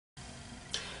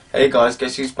Hey guys,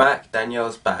 guess who's back?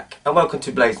 Danielle's back. And welcome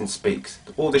to Blazin Speaks,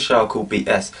 all the show called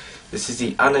BS. This is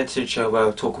the unedited show where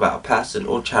we'll talk about a person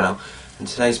or channel. And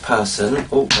today's person,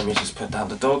 let me just put down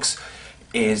the dogs,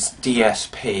 is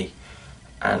DSP.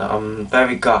 And I'm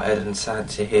very gutted and sad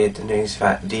to hear the news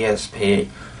that DSP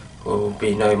will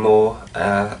be no more.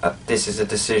 This is a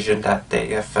decision that they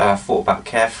have thought about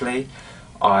carefully.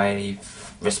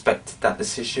 I've respected that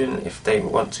decision if they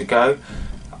want to go.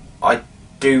 I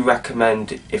do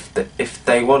recommend if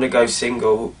they want to go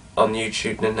single on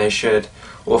YouTube, then they should,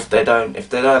 or if they don't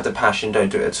have the passion, don't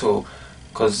do it at all,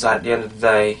 because at the end of the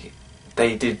day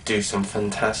they did do some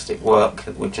fantastic work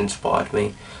which inspired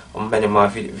me on many of my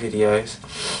videos,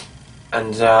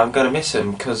 and I'm going to miss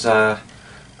them because not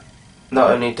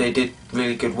only they did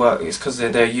really good work, it's because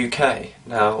they're UK.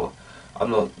 Now I'm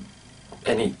not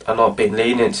being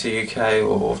lenient to UK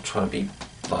or trying to be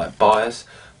like biased,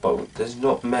 but there's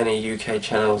not many UK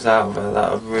channels out there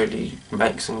that really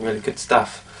make some really good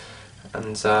stuff,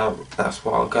 and that's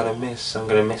what I'm gonna miss. I'm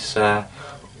gonna miss the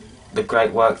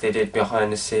great work they did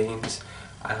behind the scenes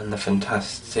and the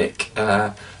fantastic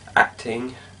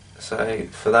acting. So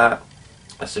for that,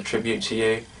 that's a tribute to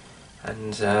you,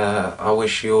 and I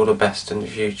wish you all the best in the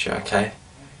future. Okay,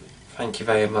 thank you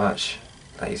very much.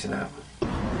 Blazin out.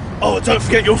 Oh, don't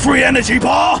forget your free energy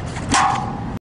bar!